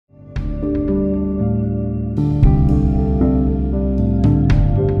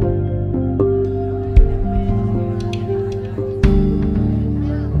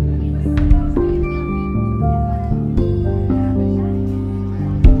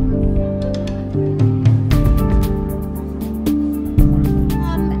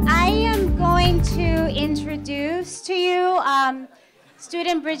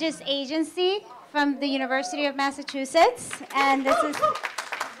Student Bridges Agency from the University of Massachusetts, and this is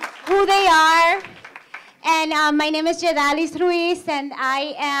who they are. And my name is Yedalis Ruiz, and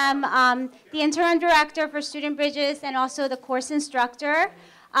I am the interim director for Student Bridges and also the course instructor.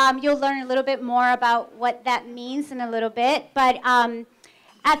 You'll learn a little bit more about what that means in a little bit. But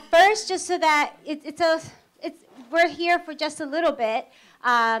at first, just so that we're here for just a little bit,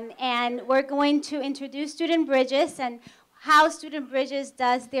 and we're going to introduce Student Bridges and how Student Bridges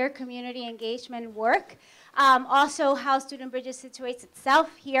does their community engagement work. Also, how Student Bridges situates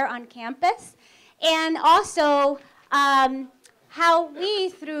itself here on campus. And also, how we,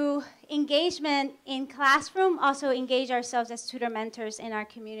 through engagement in classroom, also engage ourselves as tutor mentors in our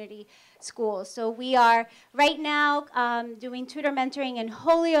community schools. So we are right now doing tutor mentoring in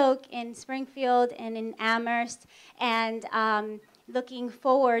Holyoke, in Springfield, and in Amherst, and looking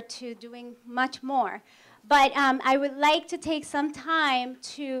forward to doing much more. But I would like to take some time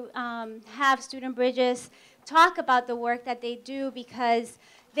to have Student Bridges talk about the work that they do, because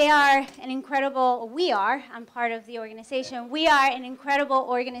they are an incredible, I'm part of the organization. We are an incredible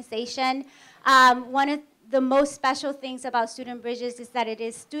organization. One of the most special things about Student Bridges is that it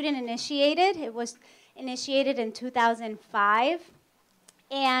is student initiated. It was initiated in 2005.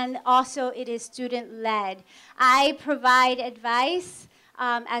 And also it is student led. I provide advice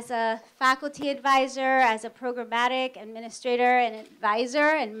as a faculty advisor, as a programmatic administrator and advisor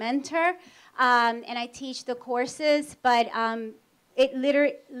and mentor. And I teach the courses, but it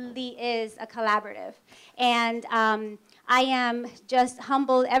literally is a collaborative. And I am just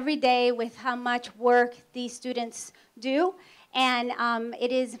humbled every day with how much work these students do. And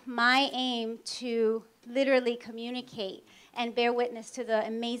it is my aim to literally communicate and bear witness to the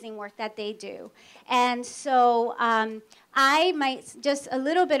amazing work that they do. And so just a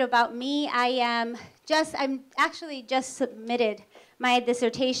little bit about me. I'm actually just submitted my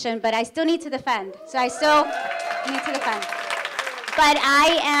dissertation, but I still need to defend. So I still need to defend. But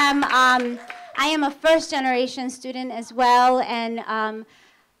I am a first-generation student as well, and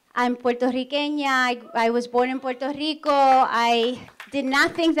I'm Puerto Riqueña. I was born in Puerto Rico. I did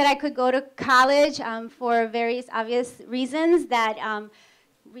not think that I could go to college for various obvious reasons,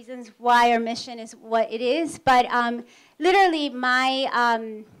 reasons why our mission is what it is. But literally, my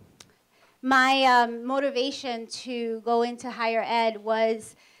motivation to go into higher ed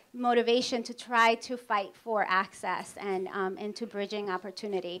was motivation to try to fight for access and into bridging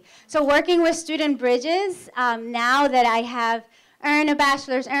opportunity. So working with Student Bridges, now that I have earned a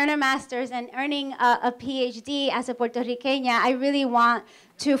bachelor's, earned a master's, and earning a PhD as a Puerto Riqueña, I really want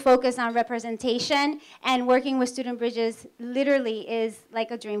to focus on representation, and working with Student Bridges literally is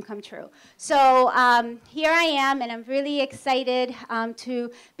like a dream come true. So here I am, and I'm really excited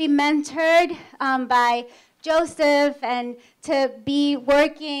to be mentored by Joseph, and to be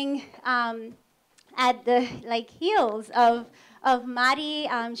working at the heels of Mari.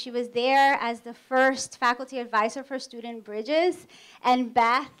 She was there as the first faculty advisor for Student Bridges, and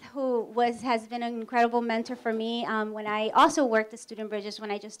Beth, who has been an incredible mentor for me when I also worked at Student Bridges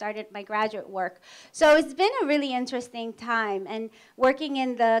when I just started my graduate work. So it's been a really interesting time, and working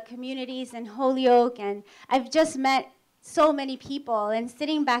in the communities in Holyoke, and I've just met so many people, and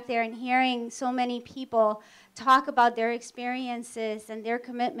sitting back there and hearing so many people talk about their experiences and their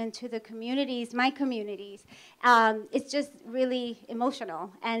commitment to the communities, my communities. It's just really emotional.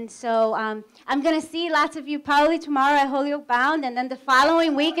 And so I'm going to see lots of you probably tomorrow at Holyoke Bound, and then the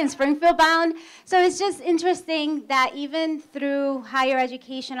following week in Springfield Bound. So it's just interesting that even through higher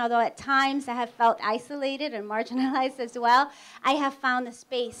education, although at times I have felt isolated and marginalized as well, I have found a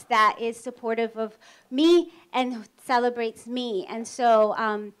space that is supportive of me and celebrates me. And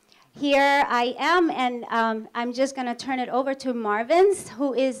so here I am, and I'm just going to turn it over to Marvins,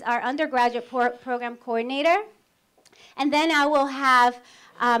 who is our undergraduate program coordinator. And then I will have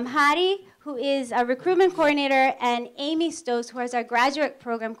Hari, who is our recruitment coordinator, and Amy Stokes, who is our graduate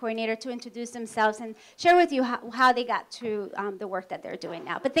program coordinator, to introduce themselves and share with you how they got to the work that they're doing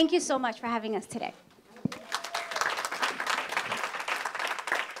now. But thank you so much for having us today.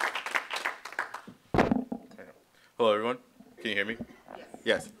 Hello, everyone. Can you hear me?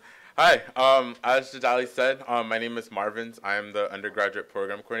 Yes. Hi. As Jadali said, my name is Marvins. I am the undergraduate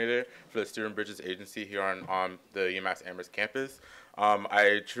program coordinator for the Student Bridges Agency here on the UMass Amherst campus.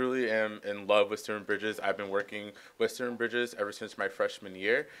 I truly am in love with Student Bridges. I've been working with Student Bridges ever since my freshman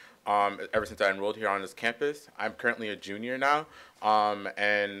year, ever since I enrolled here on this campus. I'm currently a junior now,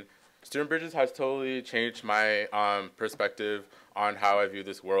 and Student Bridges has totally changed my perspective on how I view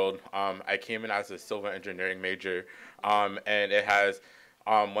this world. I came in as a civil engineering major, and it has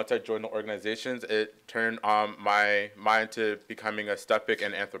once I joined the organizations, it turned my mind to becoming a STEPIC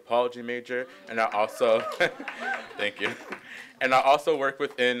and anthropology major, and I also, thank you, and I also work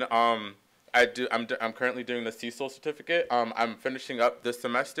within. I'm currently doing the CSOL certificate. I'm finishing up this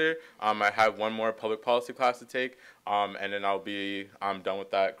semester. I have one more public policy class to take, and then I'll be done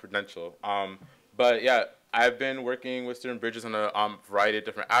with that credential. But yeah, I've been working with Student Bridges on a variety of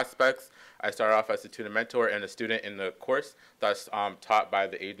different aspects. I started off as a tutor mentor and a student in the course that's taught by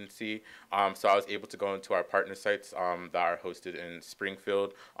the agency. So I was able to go into our partner sites that are hosted in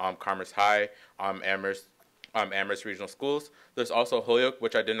Springfield, Commerce High, Amherst, Amherst Regional Schools. There's also Holyoke,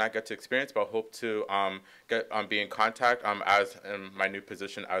 which I did not get to experience, but hope to be in contact as in my new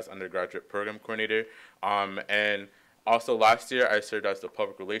position as undergraduate program coordinator. And also last year, I served as the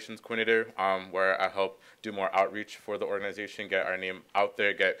public relations coordinator, where I helped do more outreach for the organization, get our name out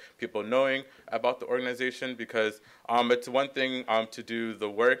there, get people knowing about the organization, because it's one thing to do the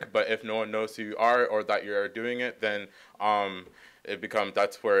work, but if no one knows who you are or that you're doing it, then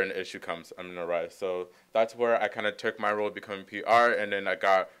that's where an issue comes in a rise. So that's where I kind of took my role becoming PR, and then I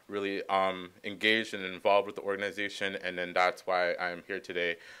got really engaged and involved with the organization, and then that's why I'm here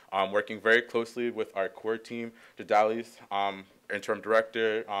today, working very closely with our core team, Jadalis, interim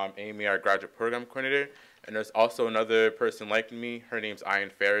director, Amy, our graduate program coordinator, and there's also another person like me. Her name's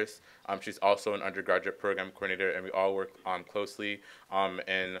Ian Ferris. She's also an undergraduate program coordinator, and we all work closely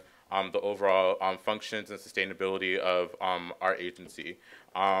in the overall functions and sustainability of our agency.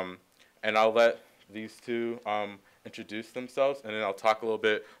 And I'll let these two introduce themselves, and then I'll talk a little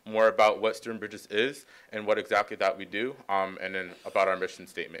bit more about what Student Bridges is and what exactly that we do, and then about our mission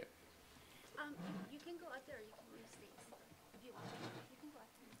statement. You can go up there, or you can use these if you want. You can go up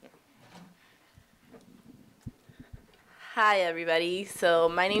there. Hi, everybody. So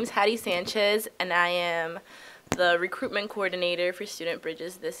my name's Hattie Sanchez, and I am the recruitment coordinator for Student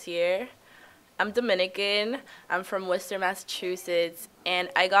Bridges this year. I'm Dominican. I'm from Worcester, Massachusetts, and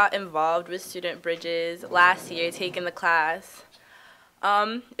I got involved with Student Bridges last year, taking the class.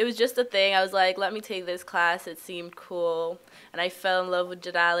 It was just a thing. I was like, let me take this class. It seemed cool, and I fell in love with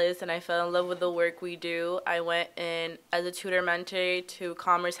Jadalis, and I fell in love with the work we do. I went in as a tutor mentor to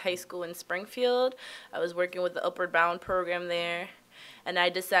Commerce High School in Springfield. I was working with the Upward Bound program there. And I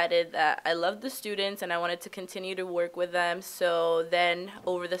decided that I loved the students and I wanted to continue to work with them. So then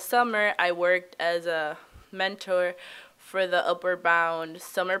over the summer, I worked as a mentor for the Upward Bound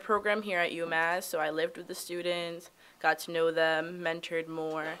summer program here at UMass. So I lived with the students, got to know them, mentored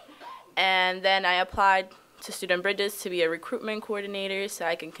more. And then I applied to Student Bridges to be a recruitment coordinator so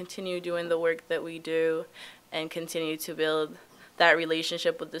I can continue doing the work that we do and continue to build that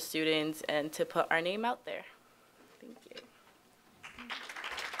relationship with the students and to put our name out there. Thank you.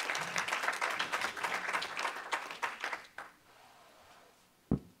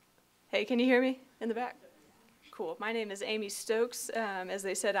 Hey, can you hear me in the back? Cool. My name is Amy Stokes. As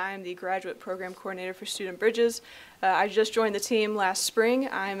they said, I am the graduate program coordinator for Student Bridges. I just joined the team last spring.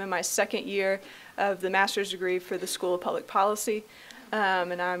 I'm in my second year of the master's degree for the School of Public Policy.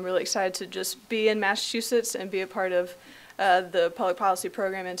 And I'm really excited to just be in Massachusetts and be a part of the public policy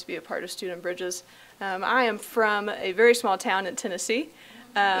program and to be a part of Student Bridges. I am from a very small town in Tennessee.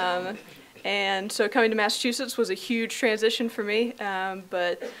 And so coming to Massachusetts was a huge transition for me,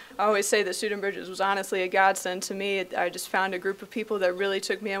 but I always say that Student Bridges was honestly a godsend to me. I just found a group of people that really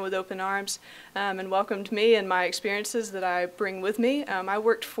took me in with open arms and welcomed me and my experiences that I bring with me. I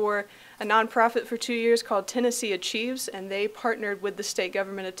worked for a nonprofit for 2 years called Tennessee Achieves, and they partnered with the state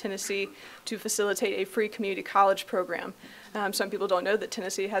government of Tennessee to facilitate a free community college program. Some people don't know that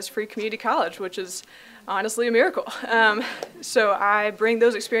Tennessee has free community college, which is honestly a miracle. So I bring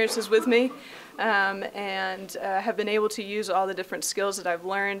those experiences with me and have been able to use all the different skills that I've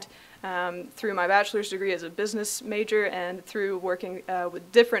learned through my bachelor's degree as a business major and through working with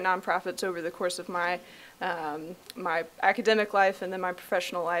different nonprofits over the course of my my academic life and then my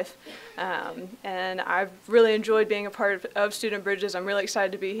professional life. And I've really enjoyed being a part of Student Bridges. I'm really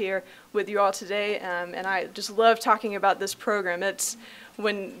excited to be here with you all today, and I just love talking about this program. It's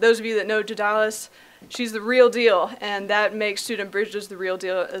when those of you that know Jadalis, she's the real deal, and that makes Student Bridges the real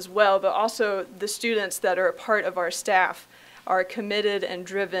deal as well, but also the students that are a part of our staff are committed and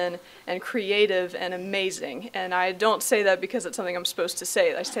driven and creative and amazing. And I don't say that because it's something I'm supposed to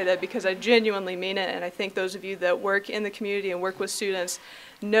say. I say that because I genuinely mean it, and I think those of you that work in the community and work with students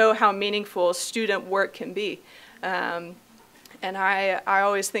know how meaningful student work can be. And I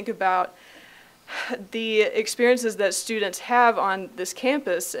always think about the experiences that students have on this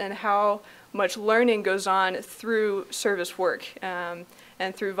campus and how much learning goes on through service work and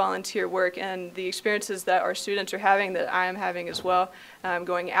through volunteer work, and the experiences that our students are having, that I am having as well,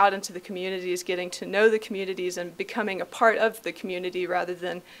 going out into the communities, getting to know the communities and becoming a part of the community rather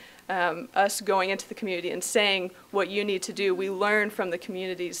than us going into the community and saying what you need to do. We learn from the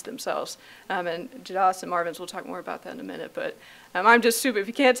communities themselves. And Jadalis and Marvin's will talk more about that in a minute, but I'm just super, if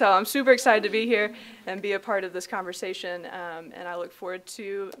you can't tell, I'm super excited to be here and be a part of this conversation, and I look forward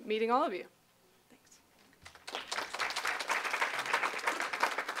to meeting all of you.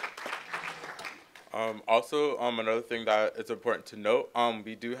 Also, another thing that is important to note,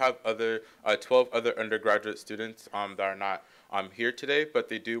 we do have 12 other undergraduate students that are not here today, but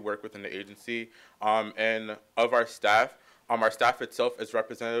they do work within the agency. And of our staff itself is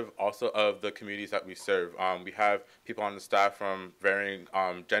representative also of the communities that we serve. We have people on the staff from varying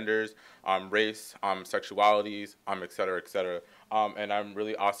genders, race, sexualities, et cetera, et cetera. And I'm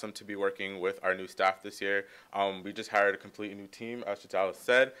really awesome to be working with our new staff this year. We just hired a completely new team, as Jadalis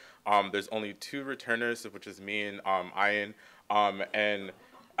said. There's only 2 returners, which is me and Ian, and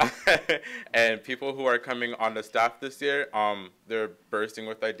and people who are coming on the staff this year, they're bursting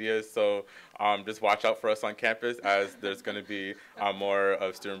with ideas, so just watch out for us on campus, as there's going to be more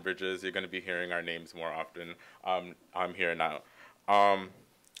of Student Bridges. You're going to be hearing our names more often here now.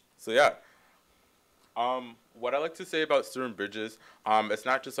 So yeah. What I like to say about Student Bridges, it's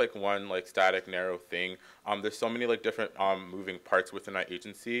not just like one like static, narrow thing. There's so many like different moving parts within our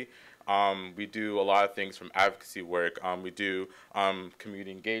agency. We do a lot of things from advocacy work. We do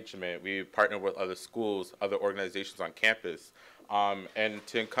community engagement. We partner with other schools, other organizations on campus. And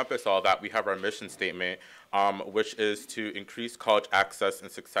to encompass all that, we have our mission statement, which is to increase college access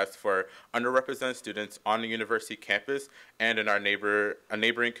and success for underrepresented students on the university campus and in our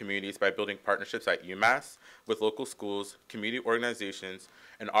neighboring communities by building partnerships at UMass with local schools, community organizations,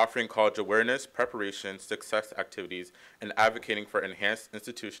 and offering college awareness, preparation, success activities, and advocating for enhanced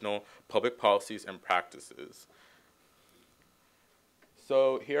institutional public policies and practices.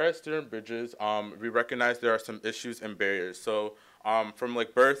 So here at Student Bridges, we recognize there are some issues and barriers. So from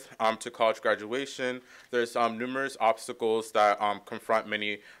like birth to college graduation, there's numerous obstacles that confront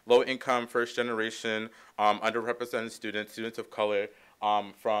many low-income, first-generation, underrepresented students of color,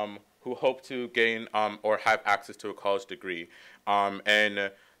 from who hope to gain or have access to a college degree.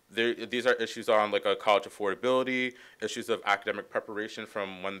 These are issues on like a college affordability, issues of academic preparation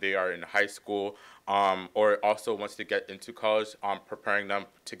from when they are in high school, or also once they get into college, preparing them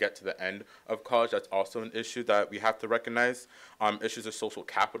to get to the end of college. That's also an issue that we have to recognize. Issues of social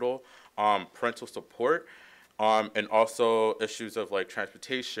capital, parental support, and also issues of like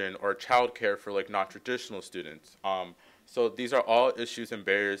transportation or childcare for like non-traditional students. So these are all issues and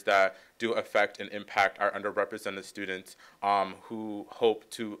barriers that do affect and impact our underrepresented students who hope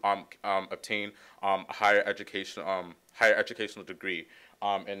to obtain a higher educational degree.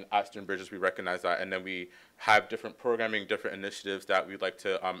 And at Student Bridges, we recognize that, and then we have different programming, different initiatives that we'd like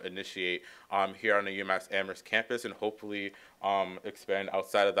to initiate here on the UMass Amherst campus, and hopefully expand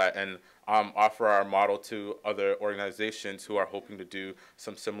outside of that and offer our model to other organizations who are hoping to do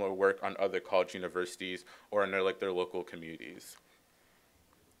some similar work on other college universities or in their local communities.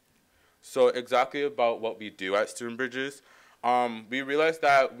 So exactly about what we do at Student Bridges, we realize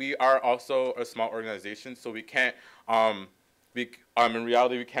that we are also a small organization, so we can't in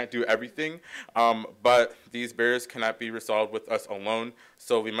reality, we can't do everything, but these barriers cannot be resolved with us alone,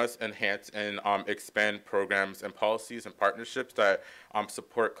 so we must enhance and expand programs and policies and partnerships that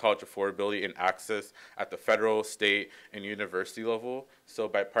support college affordability and access at the federal, state, and university level. So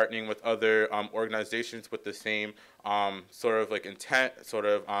by partnering with other organizations with the same sort of like intent, sort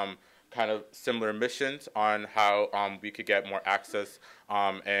of kind of similar missions on how we could get more access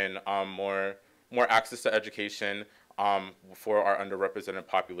and more access to education for our underrepresented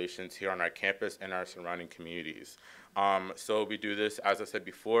populations here on our campus and our surrounding communities. So we do this, as I said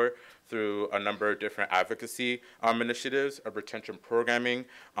before, through a number of different advocacy initiatives, of retention programming,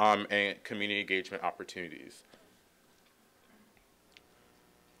 and community engagement opportunities.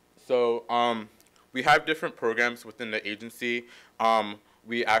 So we have different programs within the agency.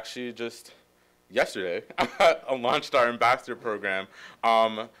 We actually just yesterday launched our ambassador program,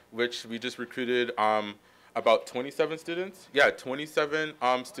 which we just recruited about 27 students. Yeah, 27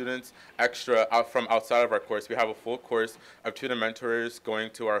 students extra from outside of our course. We have a full course of tutor mentors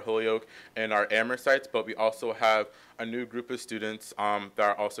going to our Holyoke and our Amherst sites, but we also have a new group of students that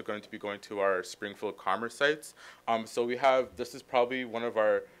are also going to be going to our Springfield Commerce sites. So this is probably one of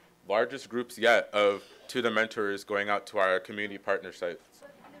our largest groups yet of tutor mentors going out to our community partner sites. The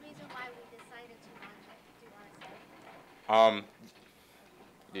reason why we decided to launch it, do you want to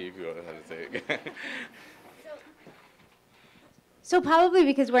say? Yeah, you can go ahead and say it. So probably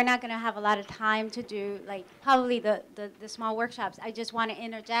because we're not going to have a lot of time to do like probably the small workshops, I just want to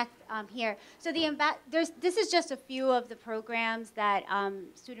interject here. So this is just a few of the programs that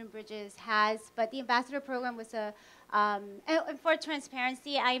Student Bridges has, but the ambassador program was and for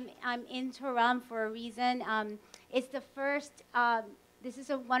transparency, I'm interim for a reason. It's the first. This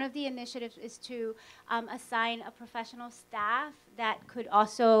is one of the initiatives is to assign a professional staff that could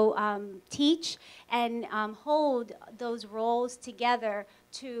also teach and hold those roles together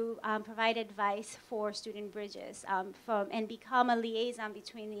to provide advice for Student Bridges and become a liaison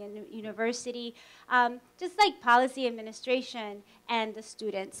between the university, just like policy administration and the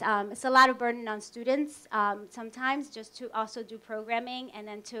students. It's a lot of burden on students sometimes just to also do programming and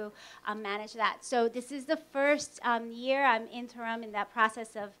then to manage that. So this is the first year I'm interim in that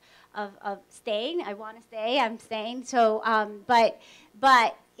process of staying. I want to stay. I'm staying. So,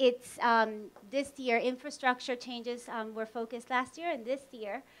 but it's this year infrastructure changes were focused last year, and this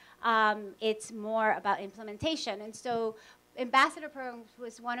year it's more about implementation. And so, ambassador program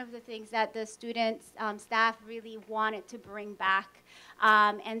was one of the things that the students staff really wanted to bring back,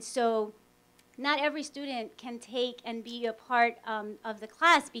 and so. Not every student can take and be a part of the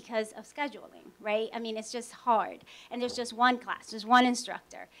class because of scheduling, right? I mean, it's just hard. And there's just one class, there's one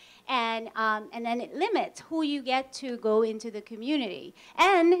instructor. And then it limits who you get to go into the community.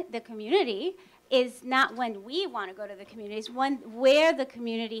 And the community is not when we want to go to the community, it's where the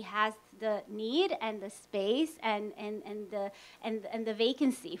community has the need and the space and the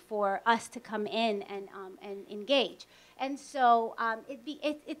vacancy for us to come in and engage. And so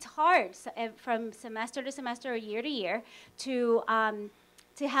it's hard from semester to semester or year to year to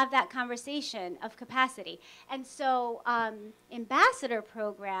have that conversation of capacity. And so ambassador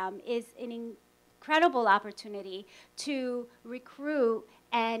program is an incredible opportunity to recruit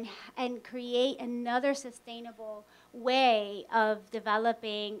and create another sustainable way of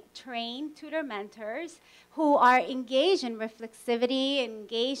developing trained tutor mentors who are engaged in reflexivity,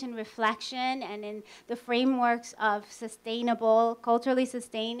 engaged in reflection, and in the frameworks of sustainable, culturally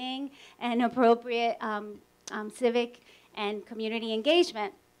sustaining, and appropriate civic and community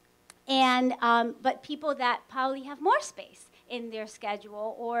engagement. And but people that probably have more space in their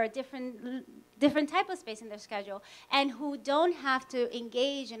schedule or different type of space in their schedule, and who don't have to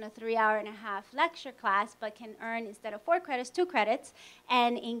engage in a 3.5-hour lecture class, but can earn, instead of 4 credits, 2 credits,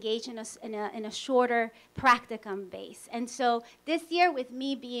 and engage in a shorter practicum base. And so this year, with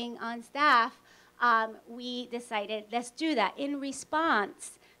me being on staff, we decided, let's do that in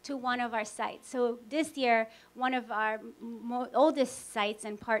response to one of our sites. So this year, one of our oldest sites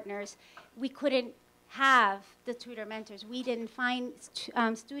and partners, we couldn't have the tutor mentors. We didn't find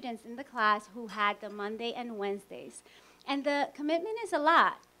students in the class who had the Monday and Wednesdays. And the commitment is a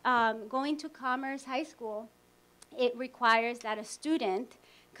lot. Going to Commerce High School, it requires that a student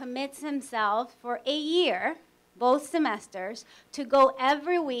commits himself for a year, both semesters, to go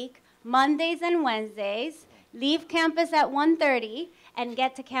every week, Mondays and Wednesdays, leave campus at 1:30, and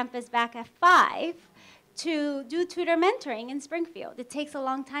get to campus back at 5 to do tutor mentoring in Springfield. It takes a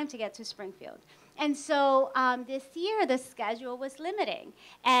long time to get to Springfield. And so this year, the schedule was limiting.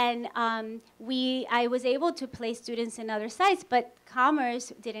 And I was able to place students in other sites, but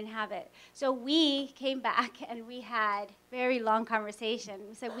Commerce didn't have it. So we came back and we had very long conversation.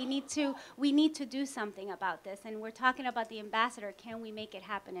 We said, we need to do something about this. And we're talking about the ambassador. Can we make it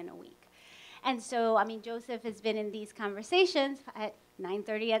happen in a week? And so, I mean, Joseph has been in these conversations. At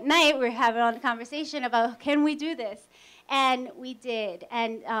 9:30 at night, we're having a conversation about, can we do this? And we did.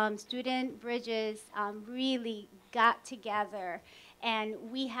 And Student Bridges really got together. And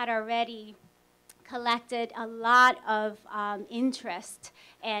we had already collected a lot of interest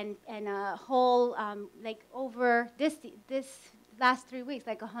and a whole, like over this last 3 weeks,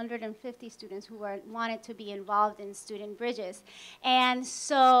 like 150 students who wanted to be involved in Student Bridges. And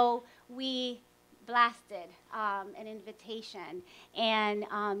so we blasted an invitation. And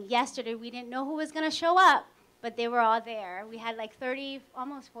yesterday, we didn't know who was going to show up, but they were all there. We had like 30,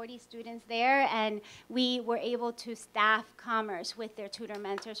 almost 40 students there, and we were able to staff Commerce with their tutor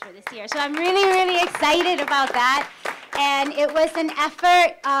mentors for this year. So I'm really, really excited about that. And it was an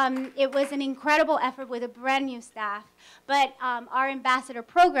effort. It was an incredible effort with a brand new staff. But our ambassador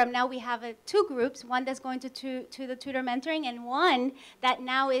program, now we have 2 groups, one that's going to the tutor mentoring, and one that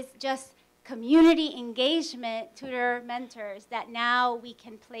now is just community engagement tutor mentors that now we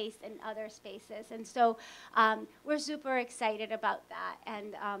can place in other spaces. And so we're super excited about that.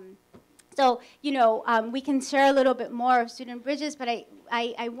 And So, we can share a little bit more of Student Bridges, but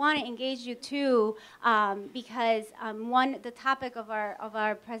I want to engage you too, because the topic of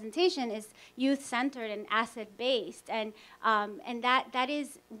our presentation is youth-centered and asset-based, and that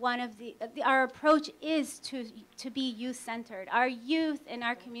is one of our approach is to be youth-centered. Our youth in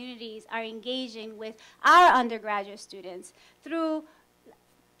our communities are engaging with our undergraduate students through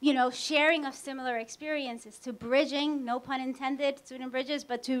sharing of similar experiences, to bridging, no pun intended, student bridges,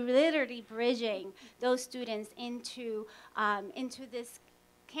 but to literally bridging those students into this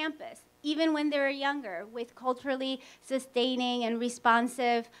campus, even when they're younger, with culturally sustaining and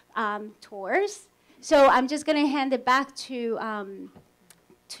responsive tours. So I'm just going to hand it back to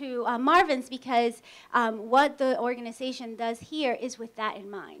Marvin's, because what the organization does here is with that in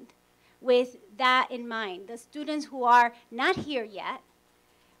mind. With that in mind, the students who are not here yet,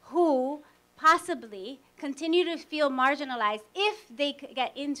 who possibly continue to feel marginalized if they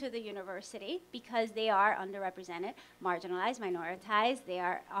get into the university because they are underrepresented, marginalized, minoritized, they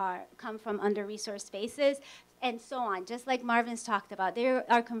come from under-resourced spaces, and so on. Just like Marvin's talked about, they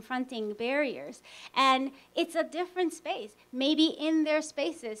are confronting barriers. And it's a different space. Maybe in their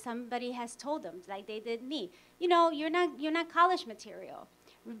spaces, somebody has told them, like they did me, you're not college material.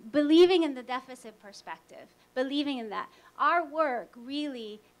 Believing in the deficit perspective, believing in that. Our work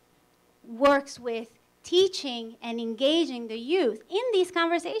really works with teaching and engaging the youth in these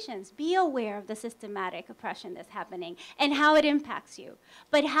conversations. Be aware of the systematic oppression that's happening and how it impacts you.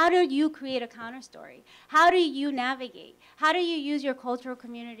 But how do you create a counter story? How do you navigate? How do you use your cultural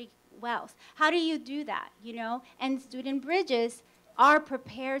community wealth? How do you do that, And Student Bridges are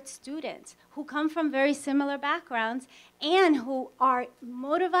prepared students who come from very similar backgrounds and who are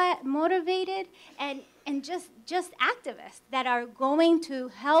motivated and just activists that are going to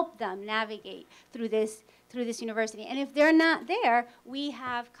help them navigate through this university. And if they're not there, we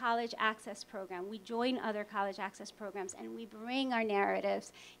have college access program. We join other college access programs and we bring our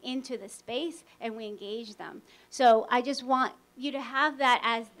narratives into the space and we engage them. So I just want you to have that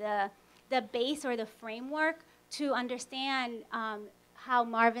as the base or the framework to understand how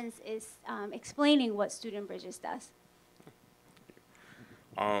Marvin's is explaining what Student Bridges does.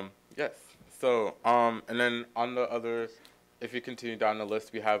 Yes. So, and then on the other, if you continue down the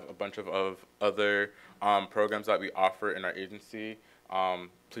list, we have a bunch of other programs that we offer in our agency.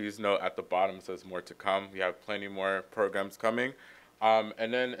 Please note at the bottom it says more to come. We have plenty more programs coming.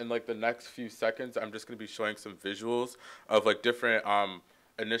 And then in like the next few seconds, I'm just going to be showing some visuals of like different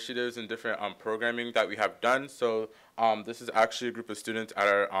initiatives and different programming that we have done. So this is actually a group of students at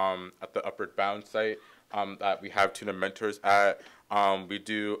our at the Upward Bound site that we have tuna mentors at. We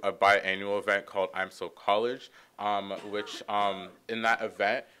do a biannual event called I'm So College, which in that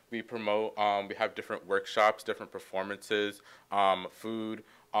event we promote, we have different workshops, different performances, food,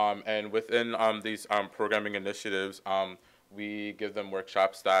 and within these programming initiatives, we give them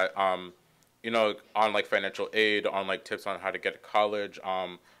workshops that, on like financial aid, on like tips on how to get to college,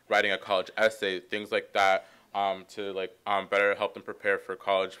 writing a college essay, things like that, to like better help them prepare for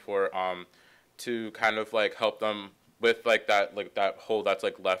college, to kind of like help them with like that hole that's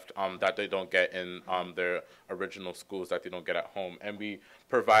like left that they don't get in their original schools, that they don't get at home. And we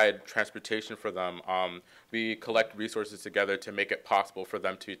provide transportation for them. We collect resources together to make it possible for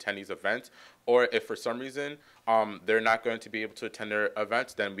them to attend these events. Or if for some reason they're not going to be able to attend their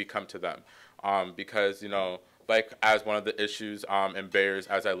events, then we come to them. Because, like as one of the issues and barriers,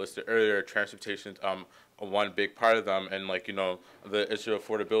 as I listed earlier, transportation one big part of them, and like the issue of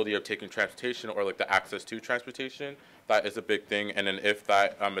affordability of taking transportation, or like the access to transportation, that is a big thing. And then if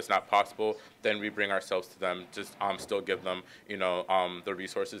that is not possible, then we bring ourselves to them, just still give them the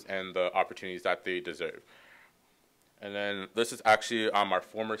resources and the opportunities that they deserve. And then this is actually our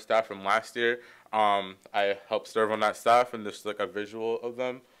former staff from last year. I helped serve on that staff, and this is like a visual of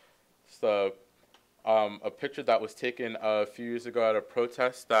them. So a picture that was taken a few years ago at a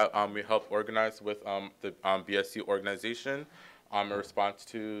protest that we helped organize with the BSC organization in response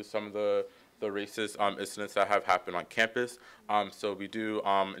to some of the racist incidents that have happened on campus. So we do,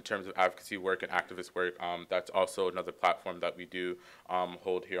 in terms of advocacy work and activist work, that's also another platform that we do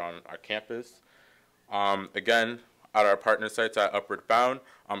hold here on our campus. Again, at our partner sites at Upward Bound,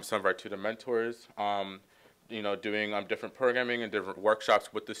 some of our tutor mentors, doing different programming and different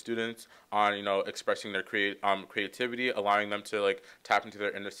workshops with the students on, expressing their creativity, allowing them to like tap into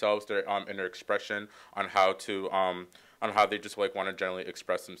their inner selves, their inner expression on how they just like want to generally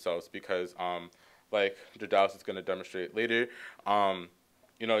express themselves. Because like Jadalis is going to demonstrate later,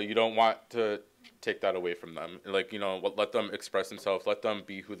 you don't want to take that away from them. Like, let them express themselves, let them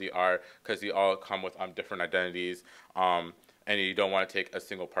be who they are, because they all come with different identities. and you don't want to take a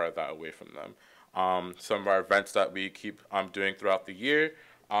single part of that away from them. Some of our events that we keep doing throughout the year,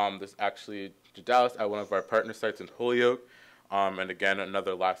 this actually to Dallas at one of our partner sites in Holyoke. And again,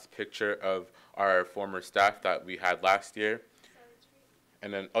 another last picture of our former staff that we had last year.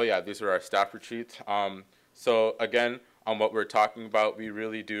 And then, oh yeah, these are our staff retreats. So again, on what we're talking about, we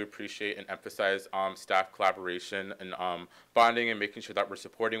really do appreciate and emphasize staff collaboration and bonding and making sure that we're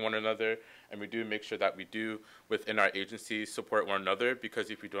supporting one another. And we do make sure that we do, within our agency, support one another, because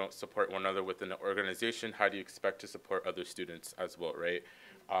if we don't support one another within an organization, how do you expect to support other students as well, right?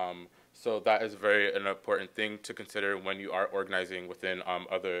 So that is an important thing to consider when you are organizing within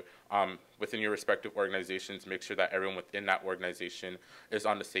within your respective organizations. Make sure that everyone within that organization is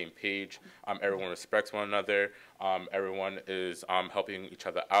on the same page. Everyone respects one another. Everyone is helping each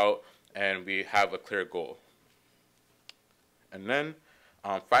other out, and we have a clear goal. And then,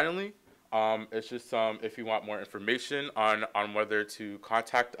 finally, it's just if you want more information on whether to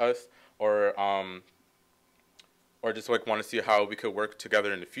contact us or just want to see how we could work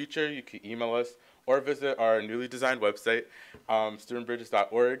together in the future, you can email us or visit our newly designed website,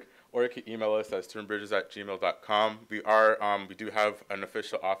 studentbridges.org, or you can email us at studentbridges@gmail.com. We do have an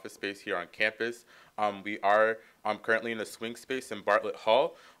official office space here on campus. We are currently in a swing space in Bartlett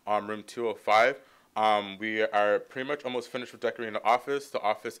Hall, room 205. We are pretty much almost finished with decorating the office. The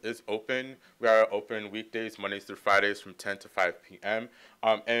office is open. We are open weekdays, Mondays through Fridays from 10 to 5 p.m.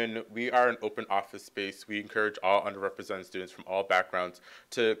 And we are an open office space. We encourage all underrepresented students from all backgrounds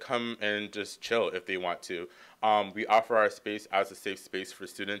to come and just chill if they want to. We offer our space as a safe space for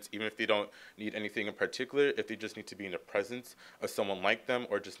students, even if they don't need anything in particular. If they just need to be in the presence of someone like them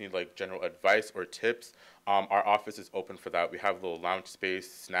or just need like general advice or tips, our office is open for that. We have a little lounge space,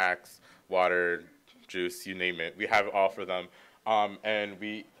 snacks, water, juice, you name it. We have it all for them. And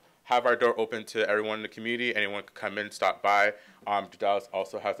we have our door open to everyone in the community. Anyone can come in, stop by. Dallas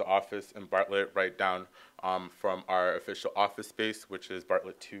also has an office in Bartlett right down from our official office space, which is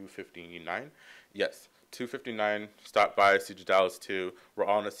Bartlett 259. Yes, 259. Stop by, see Dallas too. We're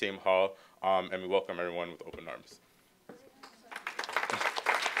all in the same hall, and we welcome everyone with open arms.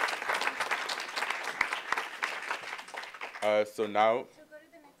 So now,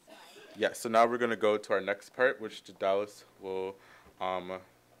 yeah, so now we're going to go to our next part, which Dallas will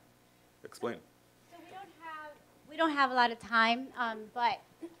explain. So we don't have a lot of time, but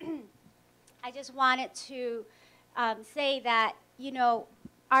I just wanted to say that, you know,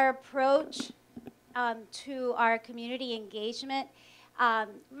 our approach to our community engagement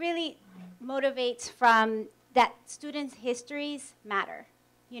really motivates from that students' histories matter.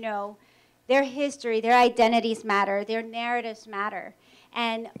 You know, their history, their identities matter, their narratives matter.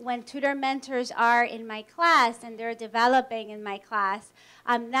 And when tutor mentors are in my class and they're developing in my class,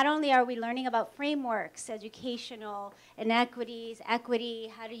 not only are we learning about frameworks, educational inequities, equity,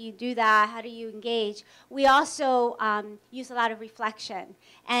 how do you do that, how do you engage, we also use a lot of reflection.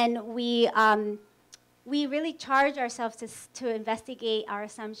 And we really charge ourselves to investigate our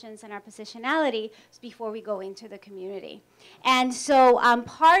assumptions and our positionality before we go into the community. And so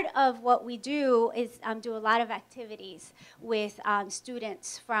part of what we do is do a lot of activities with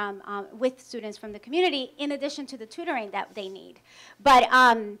students from the community, in addition to the tutoring that they need. But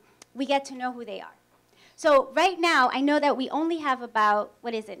we get to know who they are. So right now, I know that we only have about,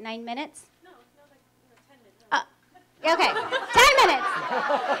 9 minutes? No, like 10 minutes. Okay, 10 minutes.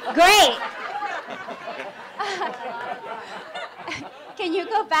 Great. Can you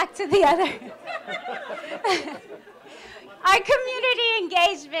go back to the other? Our community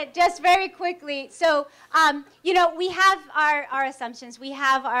engagement, just very quickly. So, you know, we have our assumptions. We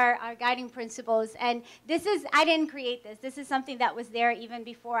have our guiding principles. And this is, I didn't create this. This is something that was there even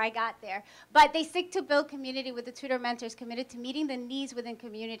before I got there. But they seek to build community with the tutor mentors committed to meeting the needs within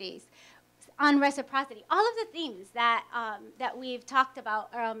communities. On reciprocity, all of the themes that, that we've talked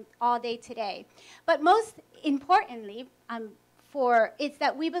about all day today. But most importantly, it's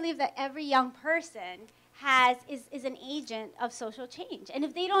that we believe that every young person is an agent of social change. And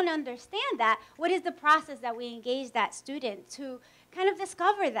if they don't understand that, what is the process that we engage that student to kind of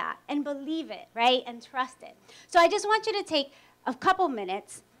discover that and believe it, right, and trust it? So I just want you to take a couple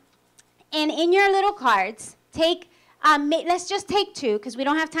minutes, and in your little cards, let's just take 2, because we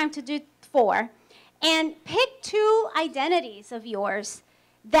don't have time to do 4, and pick 2 identities of yours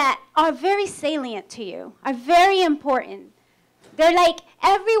that are very salient to you, are very important. They're like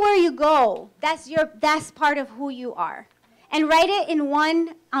everywhere you go, that's part of who you are. And write it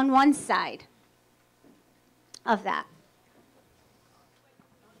on one side of that.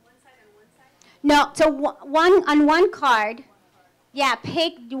 On one side and one side? No, so on one card, yeah,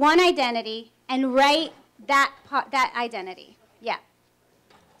 pick one identity and write that identity. Yeah.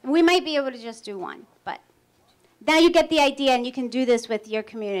 We might be able to just do one, but now you get the idea and you can do this with your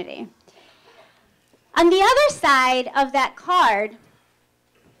community. On the other side of that card,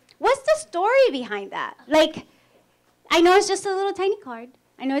 what's the story behind that? Like, I know it's just a little tiny card.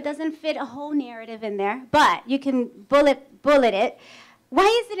 I know it doesn't fit a whole narrative in there, but you can bullet it.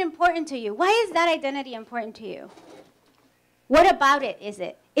 Why is it important to you? Why is that identity important to you? What about it is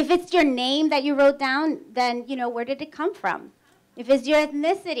it? If it's your name that you wrote down, then, you know, where did it come from? If it's your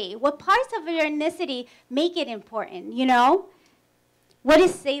ethnicity, what parts of your ethnicity make it important, you know? What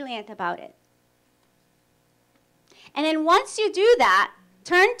is salient about it? And then once you do that,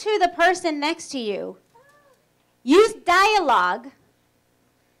 turn to the person next to you. Use dialogue.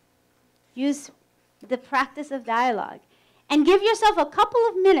 Use the practice of dialogue. And give yourself a couple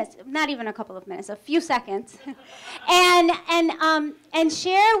of minutes, not even a couple of minutes, a few seconds, and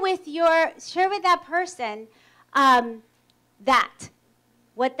share with that person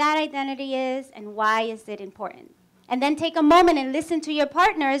what that identity is and why is it important. And then take a moment and listen to your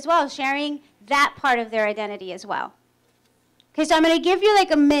partner as well, sharing that part of their identity as well. Okay, so I'm going to give you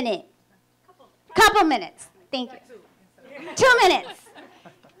like a minute. Couple minutes. Thank you. 2 minutes.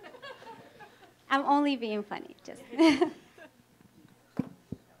 I'm only being funny. Just.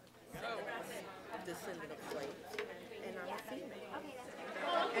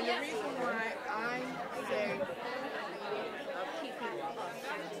 And the reason why I say keeping us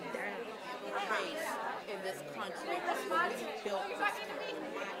down in this country is when we built this country.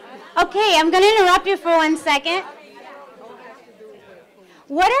 Okay, I'm going to interrupt you for 1 second.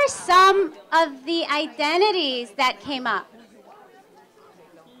 What are some of the identities that came up?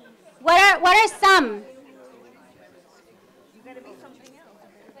 What are some?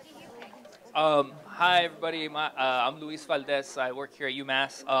 Hi, everybody. I'm Luis Valdez. I work here at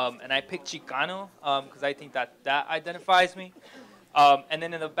UMass, and I picked Chicano because I think that identifies me. And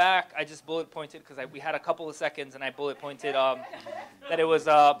then in the back, I just bullet pointed because we had a couple of seconds, and I bullet pointed that it was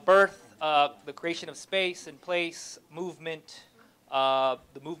birth, the creation of space and place, movement,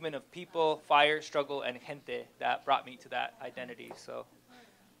 the movement of people, fire, struggle, and gente that brought me to that identity. So.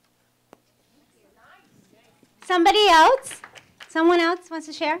 Somebody else? Someone else wants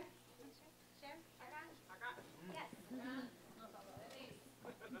to share?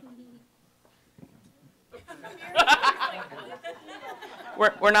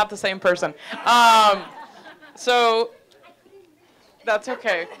 We're not the same person. So that's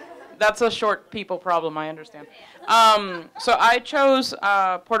okay. That's a short people problem, I understand. So I chose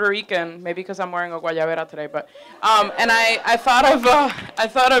Puerto Rican, maybe because I'm wearing a guayabera today, but and I thought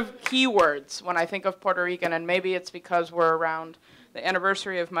of keywords when I think of Puerto Rican, and maybe it's because we're around the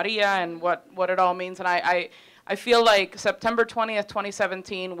anniversary of Maria and what it all means, and I feel like September 20th,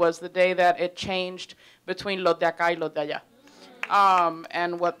 2017 was the day that it changed between los de acá y los de allá,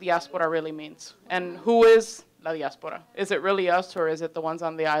 and what diaspora really means, and who is la diaspora. Is it really us, or is it the ones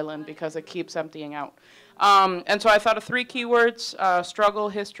on the island, because it keeps emptying out? And so I thought of 3 keywords: struggle,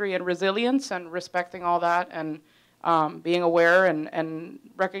 history, and resilience, and respecting all that, and being aware and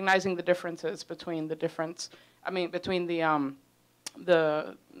recognizing the differences between the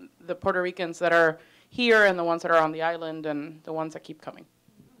the Puerto Ricans that are here and the ones that are on the island and the ones that keep coming.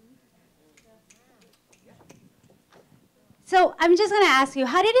 So I'm just going to ask you,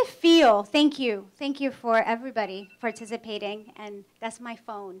 how did it feel? Thank you. Thank you for everybody participating, and that's my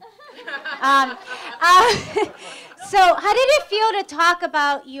phone. So how did it feel to talk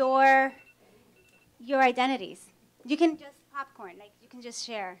about your identities? You can just popcorn, like you can just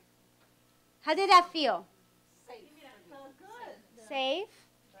share. How did that feel? Safe. Safe?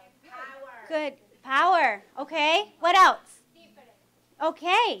 Power. Good. Power. Okay. What else? Different.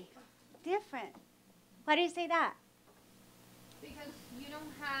 Okay. Different. Why do you say that? Because you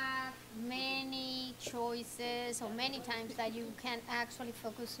don't have many choices or many times that you can actually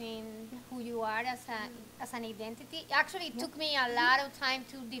focus in who you are as an identity. Actually, it took me a lot of time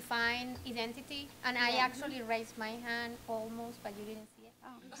to define identity, and I actually raised my hand almost, but you didn't see it.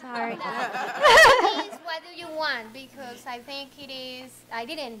 Oh, sorry. What do you want? Because I think it is, I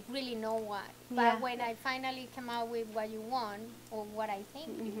didn't really know what. But Yeah. when I finally came out with what you want, or what I think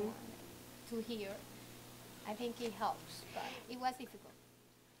you want to hear, I think it helps, but it was difficult.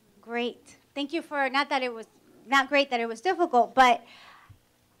 Great. Thank you for, not great that it was difficult, but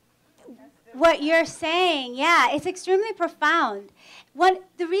what you're saying, yeah, it's extremely profound.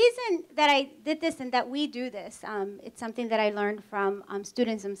 The reason that I did this and that we do this, it's something that I learned from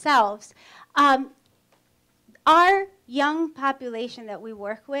students themselves. Our young population that we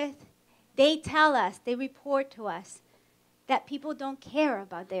work with, they tell us, they report to us that people don't care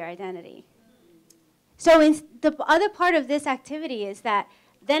about their identity. So the other part of this activity is that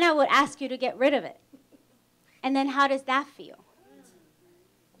then I would ask you to get rid of it. And then how does that feel?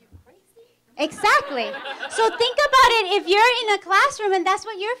 Exactly. So think about it if you're in a classroom and that's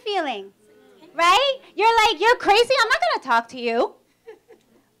what you're feeling, right? You're like, you're crazy, I'm not going to talk to you.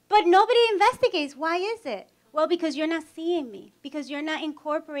 But nobody investigates. Why is it? Well, because you're not seeing me, because you're not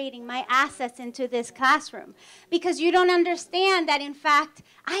incorporating my assets into this classroom, because you don't understand that, in fact,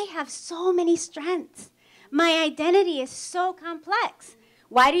 I have so many strengths. My identity is so complex.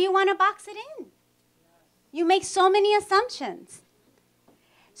 Why do you want to box it in? You make so many assumptions.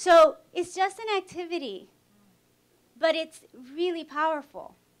 So it's just an activity, but it's really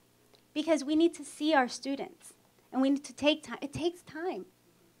powerful because we need to see our students, and we need to take time. It takes time.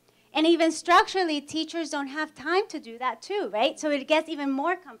 And even structurally, teachers don't have time to do that too, right? So it gets even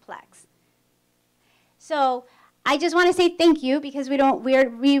more complex. So I just want to say thank you because we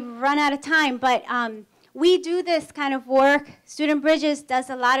run out of time, but we do this kind of work. Student Bridges does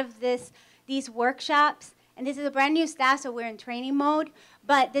a lot of these workshops, and this is a brand new staff, so we're in training mode,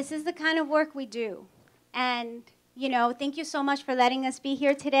 but this is the kind of work we do. And thank you so much for letting us be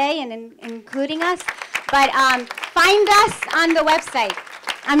here today and including us. But find us on the website.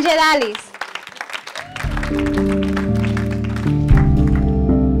 I'm Jedalis.